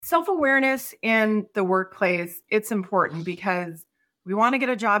Self-awareness in the workplace, it's important because we want to get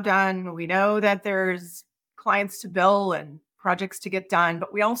a job done. We know that there's clients to bill and projects to get done,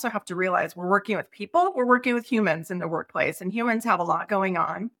 but we also have to realize we're working with people, we're working with humans in the workplace, and humans have a lot going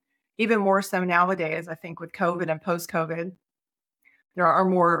on, even more so nowadays, I think, with COVID and post-COVID. There are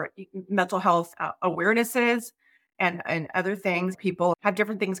more mental health awarenesses and other things. People have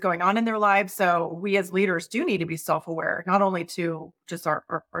different things going on in their lives. So we as leaders do need to be self-aware, not only to just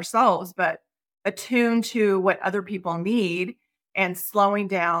ourselves, but attuned to what other people need and slowing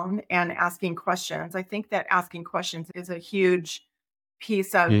down and asking questions. I think that asking questions is a huge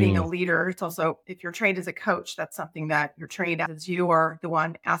piece of being a Mm, leader. It's also, if you're trained as a coach, that's something that you're trained as. You are the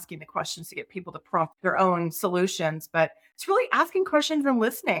one asking the questions to get people to prompt their own solutions. But it's really asking questions and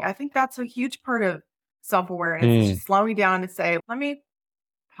listening. I think that's a huge part of self-awareness. It's mm, just slowing down and say, let me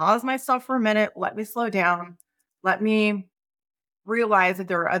pause myself for a minute. Let me slow down. Let me realize that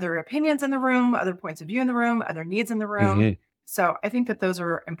there are other opinions in the room, other points of view in the room, other needs in the room. mhm. So I think that those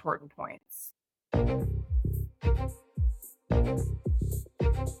are important points.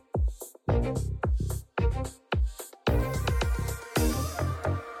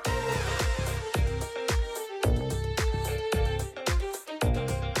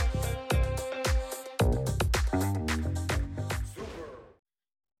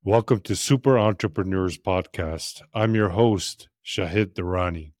 Welcome to Super Entrepreneurs Podcast. I'm your host, Shahid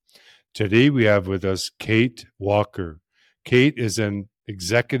Durrani. Today we have with us Kate Walker. Kate is an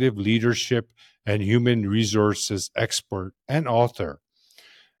executive leadership and human resources expert and author.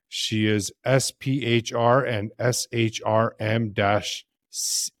 She is SPHR and SHRM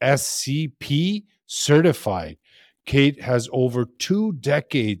SCP certified. Kate has over 2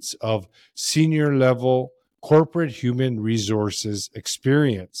 decades of senior level corporate human resources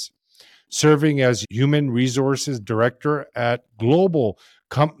experience, serving as human resources director at global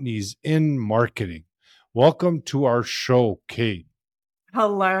companies in marketing. Welcome to our show, Kate.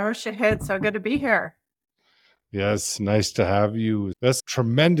 Hello, Shahid. So good to be here. Yes, nice to have you. That's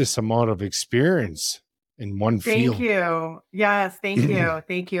tremendous amount of experience in one Thank field. you. Yes, thank you.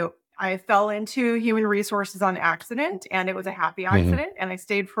 Thank you. I fell into human resources on accident and it was a happy Mhm. accident and I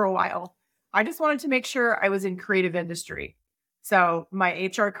stayed for a while. I just wanted to make sure I was in creative industry. So my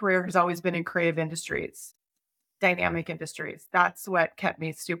HR career has always been in creative industries, dynamic industries. That's what kept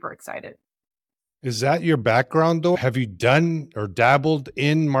me super excited. Is that your background though? Have you done or dabbled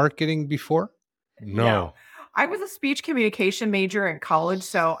in marketing before? No, No. I was a speech communication major in college.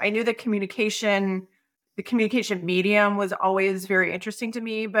 So I knew that the communication medium was always very interesting to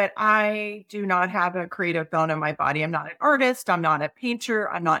me, but I do not have a creative bone in my body. I'm not an artist. I'm not a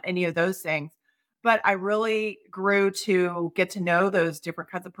painter. I'm not any of those things. But I really grew to get to know those different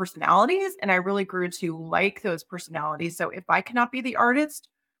kinds of personalities. And I really grew to like those personalities. So if I cannot be the artist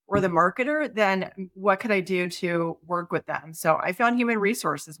or the marketer, then what could I do to work with them? So I found human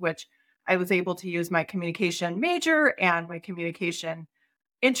resources, which I was able to use my communication major and my communication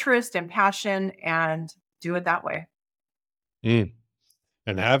interest and passion and do it that way. Mm.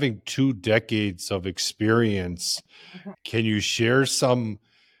 And having 2 decades of experience, Mhm. can you share some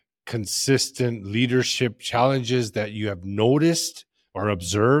consistent leadership challenges that you have noticed or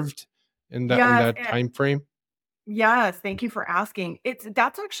observed in that Yes, time frame? yes, thank you for asking.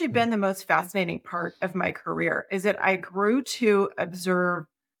 That's actually been the most fascinating part of my career is that I grew to observe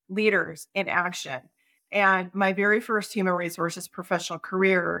leaders in action. And my very first human resources professional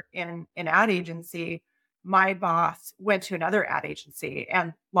career in ad agency, my boss went to another ad agency.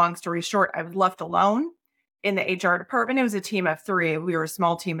 And long story short, I was left alone in the HR department. It was a team of three. We were a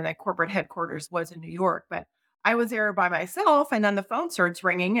small team, and the corporate headquarters was in New York. But I was there by myself, and then the phone starts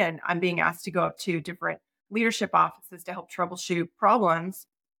ringing, and I'm being asked to go up to different leadership offices to help troubleshoot problems.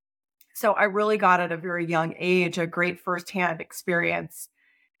 So I really got at a very young age a great firsthand experience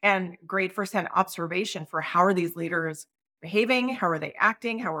and great firsthand observation for how are these leaders behaving, how are they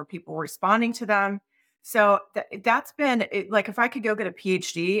acting, how are people responding to them. So that's been like if I could go get a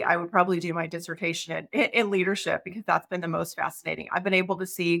PhD, I would probably do my dissertation in leadership because that's been the most fascinating. I've been able to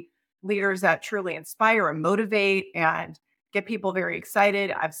see leaders that truly inspire and motivate and get people very excited.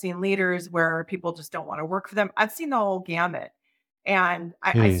 I've seen leaders where people just don't want to work for them. I've seen the whole gamut. And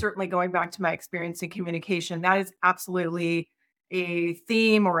I Mm, certainly, going back to my experience in communication, that is absolutely a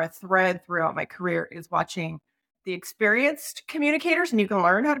theme or a thread throughout my career is watching the experienced communicators, and you can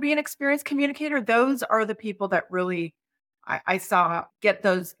learn how to be an experienced communicator. Those are the people that really I saw get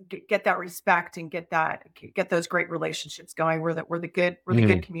that respect and get those great relationships going. We're the good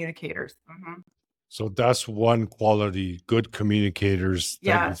mm. communicators. Mhm. So that's one quality, good communicators that you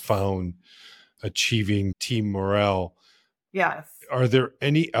Yes, found achieving team morale. yes. Are there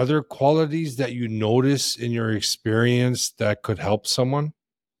any other qualities that you notice in your experience that could help someone?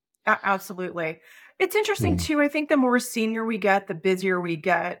 Absolutely. It's interesting Mm. too. I think the more senior we get, the busier we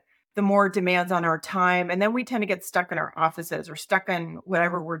get, the more demands on our time. And then we tend to get stuck in our offices or stuck in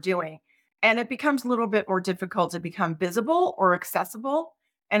whatever we're doing. And it becomes a little bit more difficult to become visible or accessible.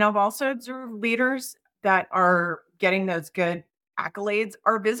 And I've also observed leaders that are getting those good accolades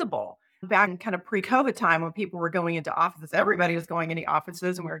are visible. Back in kind of pre COVID time when people were going into offices, everybody was going into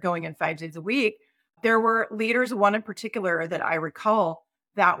offices and we were going in 5 days a week. There were leaders, one in particular that I recall,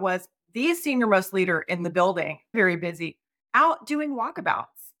 that was the senior most leader in the building, very busy, out doing walkabouts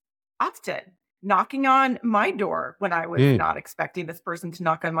often, knocking on my door when I was Mm. not expecting this person to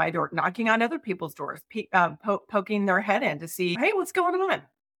knock on my door, knocking on other people's doors, poking their head in to see, hey, what's going on?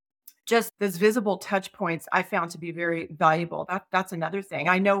 Just those visible touch points I found to be very valuable. That's another thing.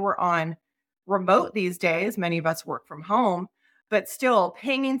 I know we're on remote these days. Many of us work from home, but still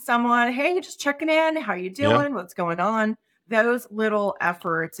pinging someone, hey, just checking in. How you Yeah. doing? What's going on? Those little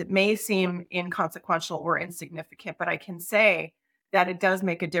efforts, it may seem inconsequential or insignificant, but I can say that it does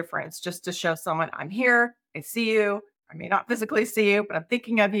make a difference just to show someone I'm here. I see you. I may not physically see you, but I'm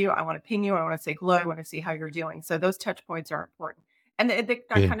thinking of you. I want to ping you. I want to say hello. I want to see how you're doing. So those touch points are important. And that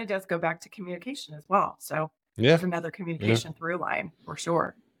Mm. kind of does go back to communication as well. So Yeah. there's another Yeah. communication through line for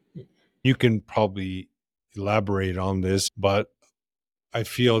sure. You can probably elaborate on this, but I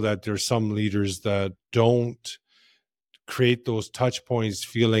feel that there's some leaders that don't create those touch points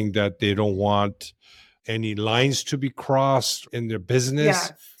feeling that they don't want any lines to be crossed in their business.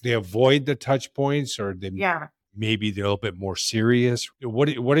 Yes. They avoid the touch points, or they Yeah. maybe they're a little bit more serious. What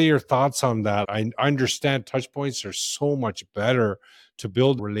are your thoughts on that? I understand touch points are so much better to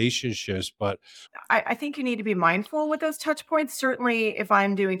build relationships, but I think you need to be mindful with those touch points. Certainly, if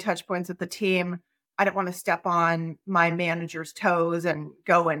I'm doing touch points with the team, I don't want to step on my manager's toes and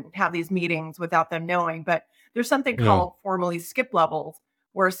go and have these meetings without them knowing. But there's something yeah, called formally skip levels,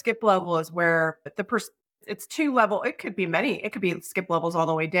 where a skip level is where the person, it's two level, it could be many, it could be skip levels all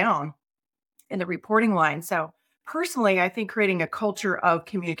the way down in the reporting line. So personally, I think creating a culture of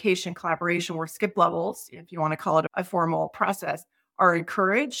communication, collaboration, where skip levels, if you want to call it a formal process, are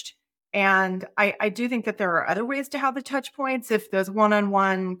encouraged. And I do think that there are other ways to have the touch points. If those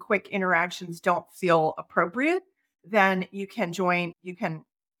one-on-one quick interactions don't feel appropriate, then you can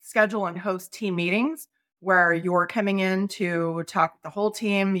schedule and host team meetings where you're coming in to talk with the whole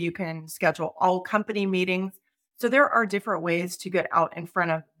team. You can schedule all company meetings, so there are different ways to get out in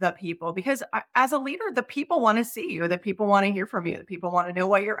front of the people because as a leader, the people want to see you, the people want to hear from you, the people want to know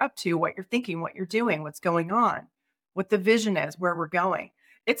what you're up to, what you're thinking, what you're doing, what's going on, what the vision is, where we're going.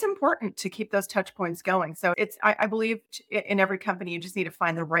 It's important to keep those touch points going. So I believe in every company, you just need to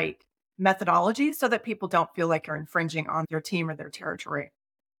find the right methodology so that people don't feel like you're infringing on their team or their territory.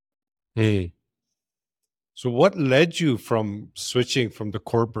 mm. So what led you from switching from the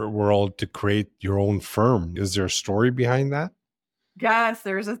corporate world to create your own firm? Is there a story behind that? Yes,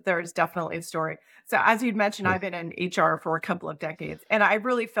 there's definitely a story. So as you'd mentioned, Mm. I've been in HR for a couple of decades and I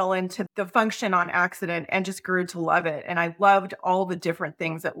really fell into the function on accident and just grew to love it. And I loved all the different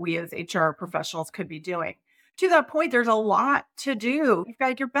things that we as HR professionals could be doing. To that point, there's a lot to do. You've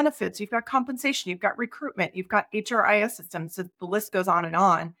got your benefits, you've got compensation, you've got recruitment, you've got HRIS systems. So the list goes on and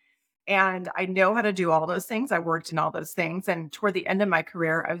on. And I know how to do all those things. I worked in all those things. And toward the end of my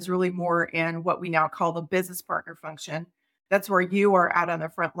career, I was really more in what we now call the business partner function. That's where you are out on the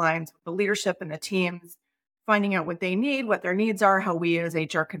front lines with the leadership and the teams, finding out what they need, what their needs are, how we as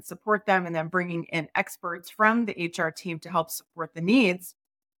HR can support them, and then bringing in experts from the HR team to help support the needs.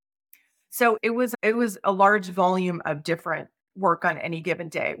 So it was a large volume of different work on any given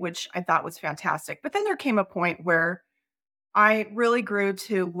day, which I thought was fantastic. But then there came a point where I really grew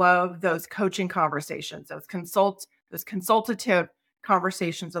to love those coaching conversations, those consultative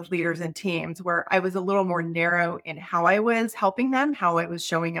conversations of leaders and teams where I was a little more narrow in how I was helping them, how I was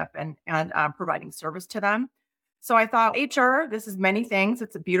showing up and providing service to them. So I thought HR, this is many things.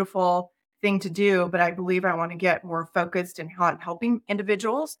 It's a beautiful thing to do, but I believe I want to get more focused in how I'm helping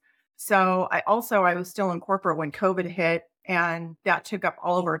individuals. So I was still in corporate when COVID hit and that took up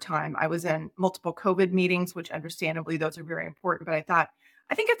all of our time. I was in multiple COVID meetings, which understandably those are very important. But I thought,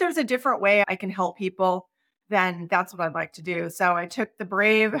 I think if there's a different way I can help people, then that's what I'd like to do. So I took the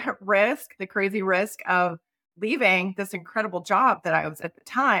brave risk, the crazy risk of leaving this incredible job that I was at the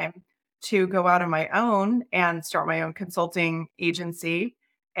time to go out on my own and start my own consulting agency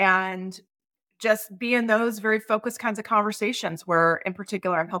and just be in those very focused kinds of conversations where, in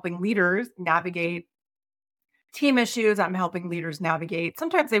particular, I'm helping leaders navigate team issues. I'm helping leaders navigate.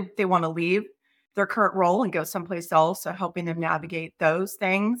 Sometimes they want to leave their current role and go someplace else. So helping them navigate those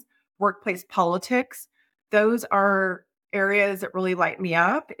things, workplace politics, those are areas that really light me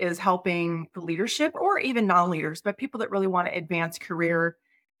up, is helping the leadership or even non-leaders, but people that really want to advance career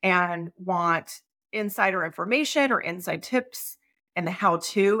and want insider information or inside tips and the how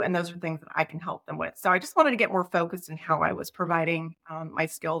to. And those are things that I can help them with. So I just wanted to get more focused in how I was providing my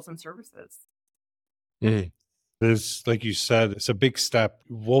skills and services. Mm. It's like you said, it's a big step.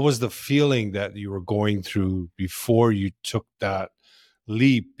 What was the feeling that you were going through before you took that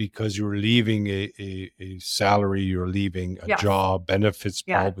leap? Because you were leaving a salary, you're leaving a Yes. job, benefits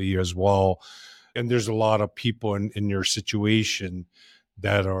Yeah. probably as well. And there's a lot of people in your situation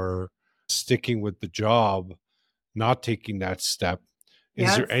that are sticking with the job, not taking that step.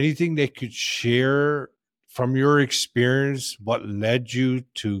 Is there Yes. anything they could share from your experience? What led you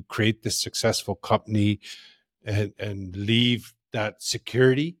to create this successful company and leave that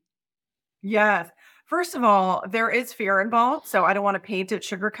security? Yes. First of all, there is fear involved. So I don't want to paint it,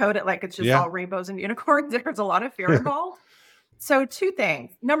 sugarcoat it like it's just Yeah. all rainbows and unicorns. There's a lot of fear involved. So, two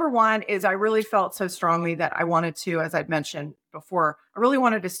things. Number one is I really felt so strongly that I wanted to, as I'd mentioned before, I really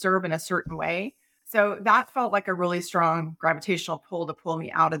wanted to serve in a certain way. So that felt like a really strong gravitational pull to pull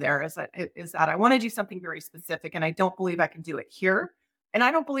me out of there. Is that I want to do something very specific, and I don't believe I can do it here, and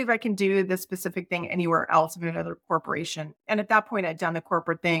I don't believe I can do this specific thing anywhere else in another corporation. And at that point, I'd done the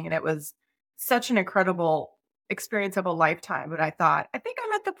corporate thing, and it was such an incredible experience of a lifetime. But I thought, I think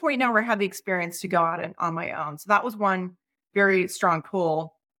I'm at the point now where I have the experience to go out and on my own. So that was one very strong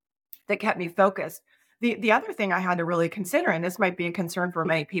pull that kept me focused. The other thing I had to really consider, and this might be a concern for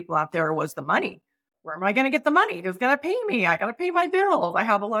many people out there, was the money. Where am I going to get the money? Who's going to pay me? I got to pay my bills. I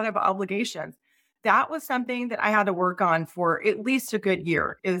have a lot of obligations. That was something that I had to work on for at least a good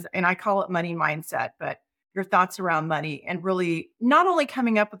year. And I call it money mindset, but your thoughts around money and really not only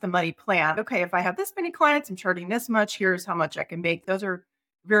coming up with a money plan. Okay, if I have this many clients, I'm charging this much. Here's how much I can make. Those are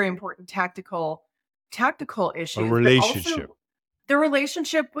very important tactical A issues, but relationship. also the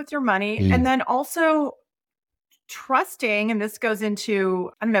relationship with your money. And Mm. then also trusting, and this goes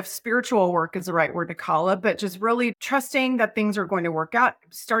into, I don't know if spiritual work is the right word to call it, but just really trusting that things are going to work out,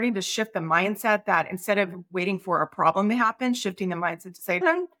 starting to shift the mindset that instead of waiting for a problem to happen, shifting the mindset to say,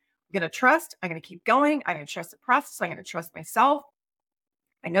 I'm going to trust, I'm going to keep going, I'm going to trust the process, I'm going to trust myself.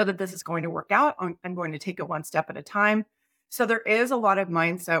 I know that this is going to work out. I'm going to take it one step at a time. So there is a lot of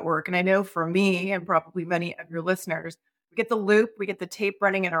mindset work. And I know for me and probably many of your listeners, we get the loop, we get the tape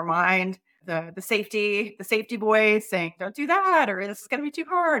running in our mind, the safety voice saying, don't do that, or this is going to be too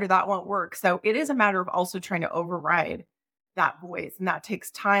hard, or that won't work. So it is a matter of also trying to override that voice. And that takes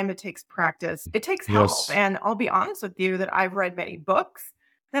time, it takes practice, it takes help. Yes. And I'll be honest with you that I've read many books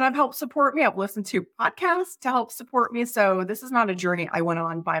that have helped support me. I've listened to podcasts to help support me. So this is not a journey I went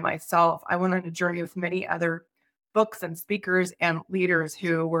on by myself. I went on a journey with many other books and speakers and leaders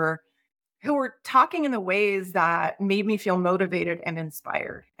who were talking in the ways that made me feel motivated and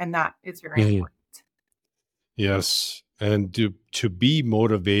inspired. And that is very Mhm. important. Yes. And to be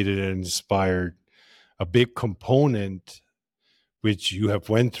motivated and inspired, a big component which you have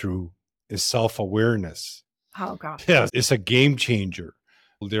went through is self-awareness. Oh gosh. Yeah, it's a game changer.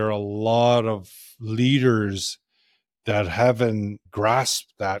 There are a lot of leaders that haven't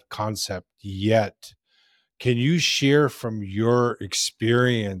grasped that concept yet. Can you share from your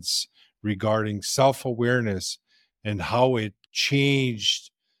experience regarding self awareness and how it changed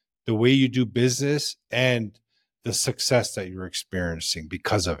the way you do business and the success that you're experiencing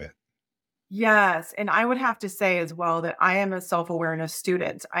because of it? Yes. And I would have to say as well that I am a self awareness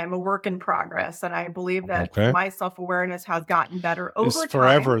student. I am a work in progress. And I believe that Okay. my self awareness has gotten better It's over time.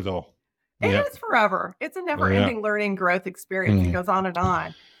 forever, though. It Yeah. is forever. It's a never Yeah. ending learning growth experience. It Mm. goes on and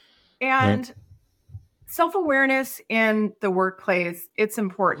on. Yeah. And self-awareness in the workplace, it's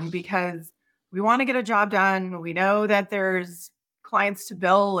important because we want to get a job done. We know that there's clients to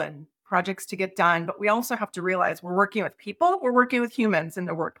bill and projects to get done, but we also have to realize we're working with people, we're working with humans in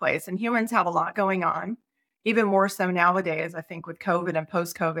the workplace, and humans have a lot going on. Even more so nowadays, I think with COVID and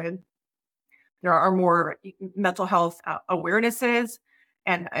post-COVID, there are more mental health awarenesses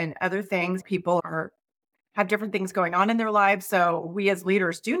and other things. People are have different things going on in their lives. So we as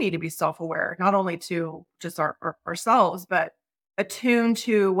leaders do need to be self-aware, not only to just ourselves, but attuned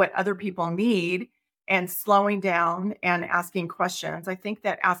to what other people need and slowing down and asking questions. I think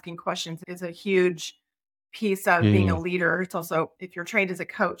that asking questions is a huge piece of being a Mm. leader. It's also, if you're trained as a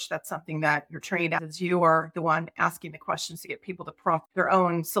coach, that's something that you're trained as. You are the one asking the questions to get people to prompt their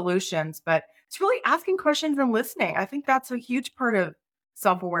own solutions. But it's really asking questions and listening. I think that's a huge part of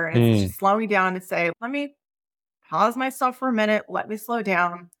self-awareness. It's Mm. just slowing down and say, let me pause myself for a minute. Let me slow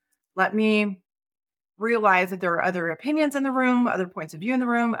down. Let me realize that there are other opinions in the room, other points of view in the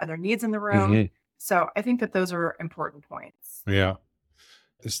room, other needs in the room. Hmm. So I think that those are important points. Yeah.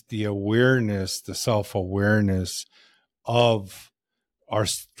 It's the awareness, the self awareness of our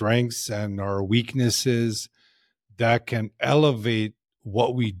strengths and our weaknesses that can elevate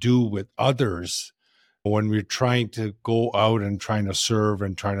what we do with others when we're trying to go out and trying to serve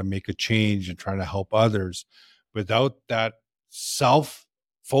and trying to make a change and trying to help others. Without that self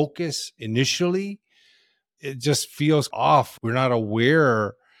focus initially, it just feels off. We're not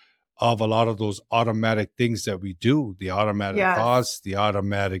aware of a lot of those automatic things that we do, the automatic Yes. thoughts, the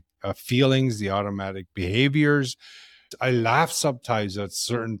automatic feelings, the automatic behaviors. I laugh sometimes at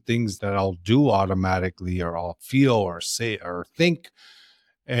certain things that I'll do automatically or I'll feel or say or think.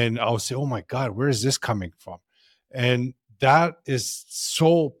 And I'll say, oh my God, where is this coming from? And that is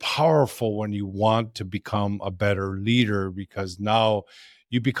so powerful when you want to become a better leader, because now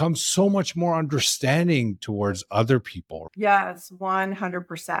you become so much more understanding towards other people. Yes,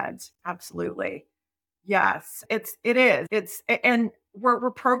 100%. Absolutely. Yes, it is. And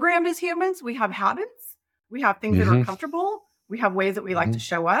we're programmed as humans. We have habits. We have things that are Hmm. comfortable. We have ways that we like to Hmm.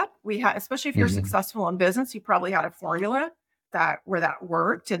 show up. We have, especially if you're Hmm. successful in business, you probably had a formula that where that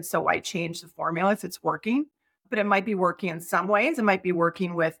worked. And so I changed the formula if it's working. But it might be working in some ways. It might be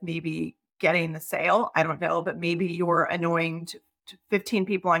working with maybe getting the sale. I don't know, but maybe you're annoying to 15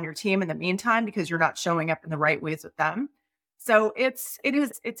 people on your team in the meantime because you're not showing up in the right ways with them. So it's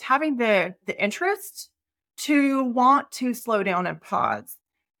having the interest to want to slow down and pause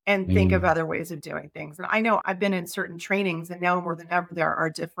and think of Mm. other ways of doing things. And I know I've been in certain trainings, and now more than ever, there are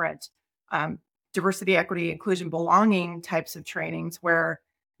different um, diversity, equity, inclusion, belonging types of trainings where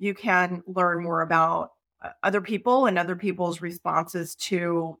you can learn more about other people and other people's responses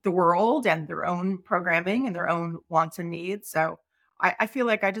to the world and their own programming and their own wants and needs. So I feel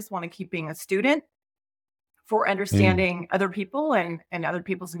like I just want to keep being a student for Mm. understanding other people and other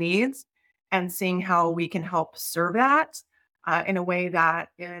people's needs and seeing how we can help serve that in a way that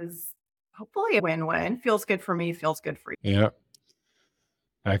is hopefully a win-win. Feels good for me, feels good for you. Yeah,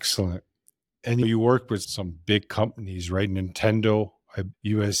 excellent. And you work with some big companies, right? Nintendo,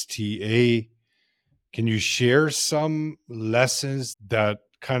 USTA. Can you share some lessons that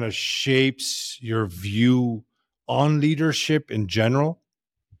kind of shapes your view on leadership in general?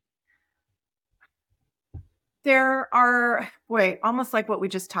 There are, wait, almost like what we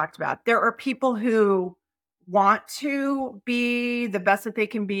just talked about. There are people who want to be the best that they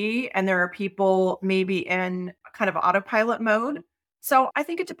can be, and there are people maybe in kind of autopilot mode. So I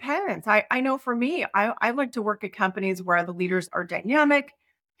think it depends. I know for me, I like to work at companies where the leaders are dynamic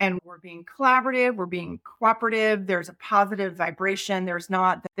and we're being collaborative, we're being cooperative. There's a positive vibration. There's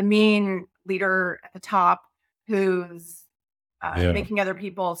not the mean leader at the top who's Yeah. making other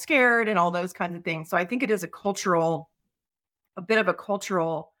people scared and all those kinds of things. So I think it is a bit of a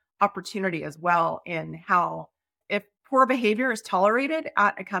cultural opportunity as well in how if poor behavior is tolerated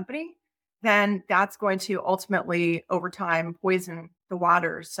at a company, then that's going to ultimately over time poison the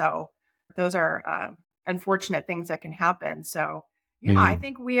waters. So those are unfortunate things that can happen. So yeah, I Mm.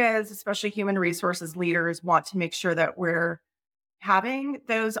 think we as especially human resources leaders want to make sure that we're having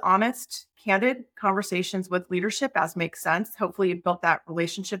those honest, candid conversations with leadership as makes sense. Hopefully, you built that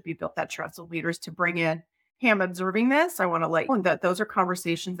relationship, you built that trust with leaders to bring in, hey, I'm observing this. I want to let you know that those are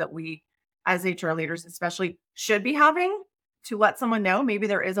conversations that we, as HR leaders, especially, should be having to let someone know maybe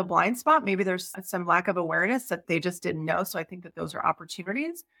there is a blind spot, maybe there's some lack of awareness that they just didn't know. So I think that those are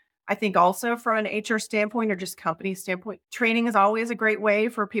opportunities. I think also from an HR standpoint or just company standpoint, training is always a great way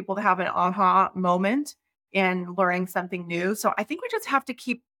for people to have an aha moment and learning something new. So I think we just have to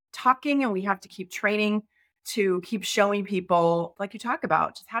keep talking and we have to keep training to keep showing people, like you talk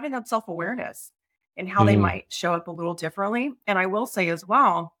about, just having that self awareness and how they Mm. might show up a little differently. And I will say as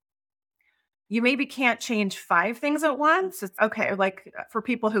well, you maybe can't change 5 things at once. It's okay, like, for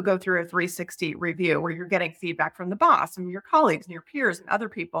people who go through a 360 review where you're getting feedback from the boss and your colleagues and your peers and other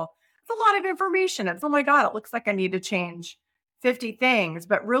people. It's a lot of information. It's, "Oh my god, it looks like I need to change 50 things."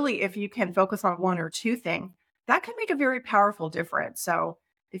 But really, if you can focus on 1 or 2 things, that can make a very powerful difference. So,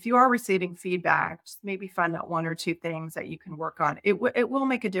 if you are receiving feedback, just maybe find out 1 or 2 things that you can work on. It will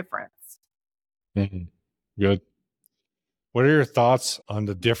make a difference. Mhm. Good. What are your thoughts on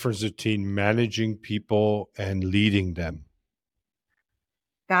the difference between managing people and leading them?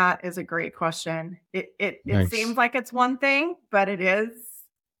 That is a great question. It seems Thanks. like it's one thing, but it is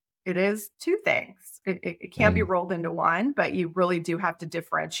two things. It can't be Mm. rolled into one, but you really do have to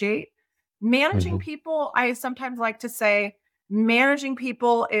differentiate. Managing Mhm. people, I sometimes like to say, managing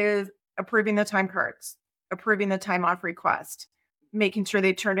people is approving the time cards, approving the time off request, making sure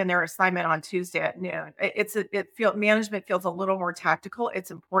they turned in their assignment on Tuesday at noon. Management feels a little more tactical.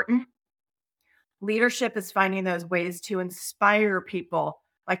 It's important. Leadership is finding those ways to inspire people.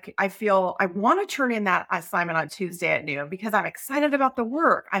 Like I feel I want to turn in that assignment on Tuesday at noon because I'm excited about the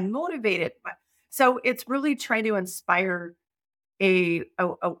work. I'm motivated. So it's really trying to inspire a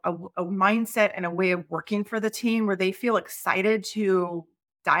mindset and a way of working for the team where they feel excited to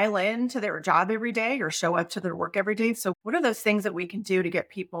dial in to their job every day or show up to their work every day. So what are those things that we can do to get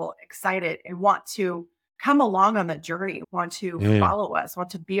people excited and want to come along on the journey, want to Mm, follow us, want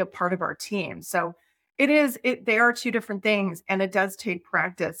to be a part of our team? So they are two different things, and it does take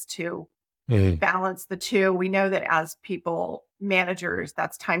practice to mm, balance the two. We know that as people managers,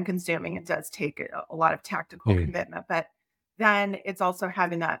 that's time consuming. It does take a lot of tactical mm, commitment, but then it's also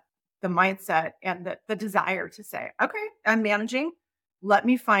having the mindset and the desire to say, okay, I'm managing. Let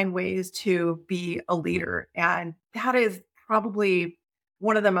me find ways to be a leader. And that is probably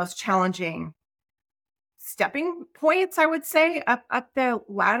one of the most challenging stepping points, I would say, up the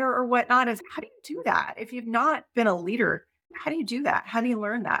ladder or whatnot, is how do you do that? If you've not been a leader, how do you do that? How do you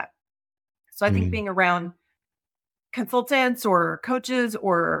learn that? So I think mm. being around consultants or coaches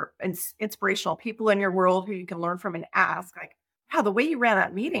or inspirational people in your world who you can learn from and ask, like, wow, the way you ran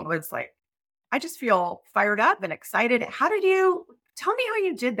that meeting was like, I just feel fired up and excited. How did you tell me how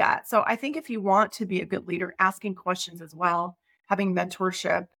you did that? So I think if you want to be a good leader, asking questions as well, having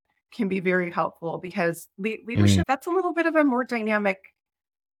mentorship can be very helpful because Mm, leadership, that's a little bit of a more dynamic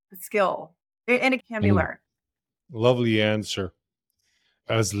skill and it can be mm. learned. Lovely answer.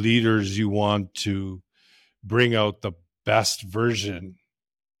 As leaders, you want to bring out the best version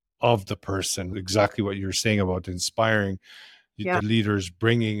of the person. Exactly what you're saying about inspiring Yeah, the leaders,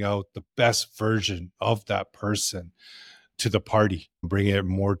 bringing out the best version of that person to the party, bringing it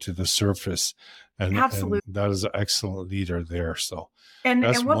more to the surface. And absolutely. that is an excellent leader there. So And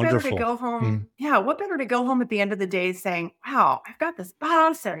that's what better to wonderful. go home Mm, yeah, what better to go home at the end of the day saying, "Wow, I've got this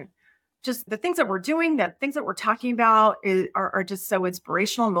boss and just the things that we're doing, the things that we're talking about are just so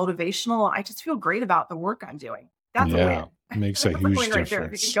inspirational and motivational. I just feel great about the work I'm doing." That's a yeah, win. makes a That's a huge win right there.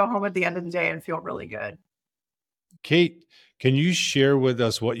 If you can difference. go home at the end of the day and feel really good. Kate, can you share with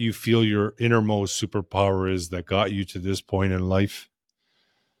us what you feel your innermost superpower is that got you to this point in life?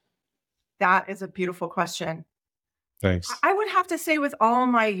 That is a beautiful question. Thanks. I would have to say with all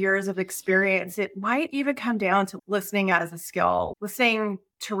my years of experience, it might even come down to listening as a skill, listening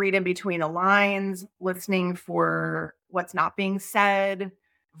to read in between the lines, listening for what's not being said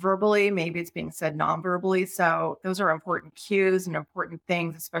verbally. Maybe it's being said non-verbally. So those are important cues and important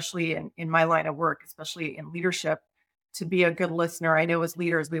things, especially in my line of work, especially in leadership, to be a good listener. I know as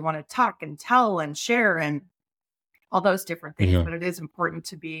leaders, we want to talk and tell and share and all those different things, Yeah. but it is important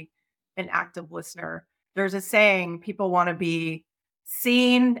to be an active listener. There's a saying, people want to be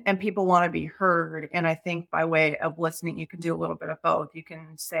seen and people want to be heard. And I think by way of listening, you can do a little bit of both. You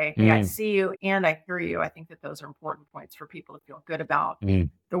can say, hey, I Mm, see you and I hear you. I think that those are important points for people to feel good about mm,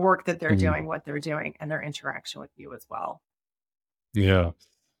 the work that they're mm. doing, what they're doing, and their interaction with you as well. Yeah.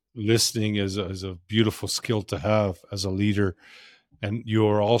 Listening is a beautiful skill to have as a leader. And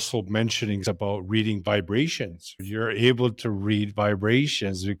you're also mentioning about reading vibrations. You're able to read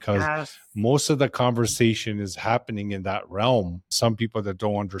vibrations because Yes. most of the conversation is happening in that realm. Some people that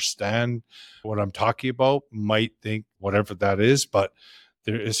don't understand what I'm talking about might think whatever that is, but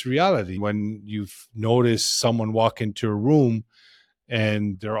there is reality. When you've noticed someone walk into a room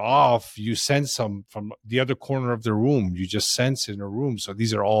and they're off, you sense them from the other corner of the room. You just sense in a room. So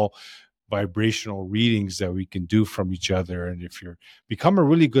these are all vibrational readings that we can do from each other. And if you become a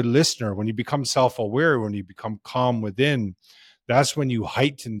really good listener, when you become self-aware, when you become calm within, that's when you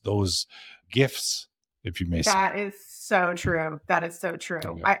heighten those gifts, if you may say. That is so true. That is so true.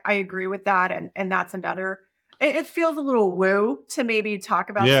 Yeah. I agree with that. And that's another, it feels a little woo to maybe talk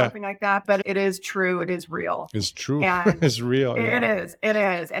about Yeah, something like that, but it is true. It is real. it's true. And It's real. it Yeah. is. It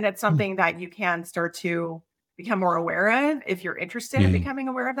is. And it's something that you can start to become more aware of if you're interested in Mm. becoming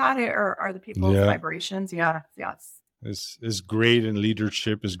aware of that or are the people's Yeah. vibrations. Yeah. Yes. Is great in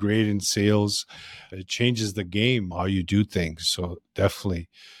leadership, is great in sales. It changes the game, how you do things. So definitely.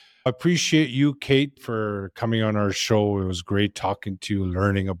 I appreciate you, Kate, for coming on our show. It was great talking to you,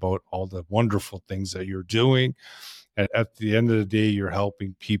 learning about all the wonderful things that you're doing. And at the end of the day, you're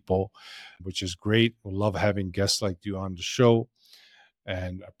helping people, which is great. We love having guests like you on the show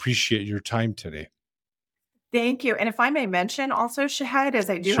and appreciate your time today. Thank you. And if I may mention also, Shahid, as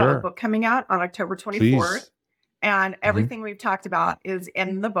I do have a Sure. book coming out on October 24th, Please. and Mhm. everything we've talked about is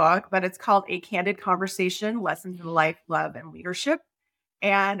in the book, but it's called A Candid Conversation Lessons in Life, Love, and Leadership.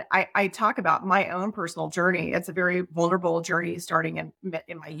 And I talk about my own personal journey. It's a very vulnerable journey starting in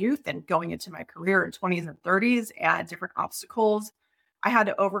my youth and going into my career in 20s and 30s and different obstacles I had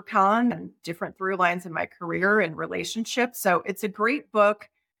to overcome and different through lines in my career and relationships. So it's a great book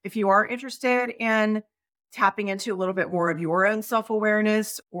if you are interested in tapping into a little bit more of your own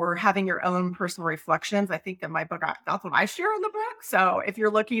self-awareness or having your own personal reflections. I think that my book, that's what I share in the book. So if you're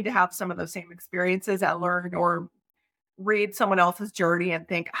looking to have some of those same experiences and learn or read someone else's journey and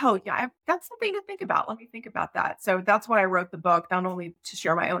think, oh, yeah, that's something to think about. Let me think about that. So that's why I wrote the book, not only to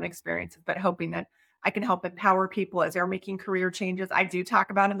share my own experiences, but hoping that I can help empower people as they're making career changes. I do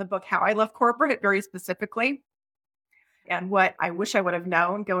talk about in the book how I left corporate very specifically and what I wish I would have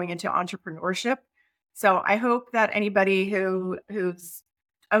known going into entrepreneurship. So I hope that anybody whose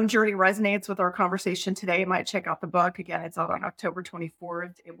own journey resonates with our conversation today might check out the book. Again, it's out on October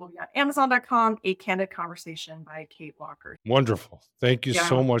 24th. It will be on Amazon.com, A Candid Conversation by Kate Walker. Wonderful. Thank you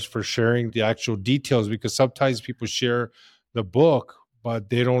so Yeah. much for sharing the actual details, because sometimes people share the book, but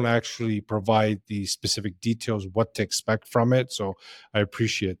they don't actually provide the specific details, what to expect from it. So I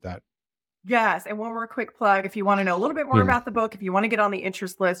appreciate that. Yes. And one more quick plug. If you want to know a little bit more Yeah. about the book, if you want to get on the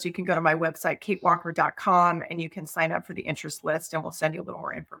interest list, you can go to my website, katewalker.com, and you can sign up for the interest list and we'll send you a little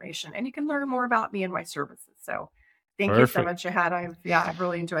more information and you can learn more about me and my services. So thank you so Perfect. much, Shahad. I've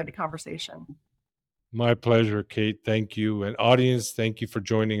really enjoyed the conversation. My pleasure, Kate. Thank you. And audience, thank you for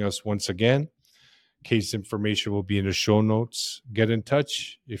joining us once again. Kate's information will be in the show notes. Get in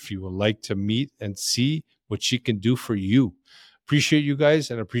touch if you would like to meet and see what she can do for you. Appreciate you guys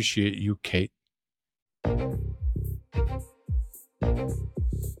and appreciate you, Kate.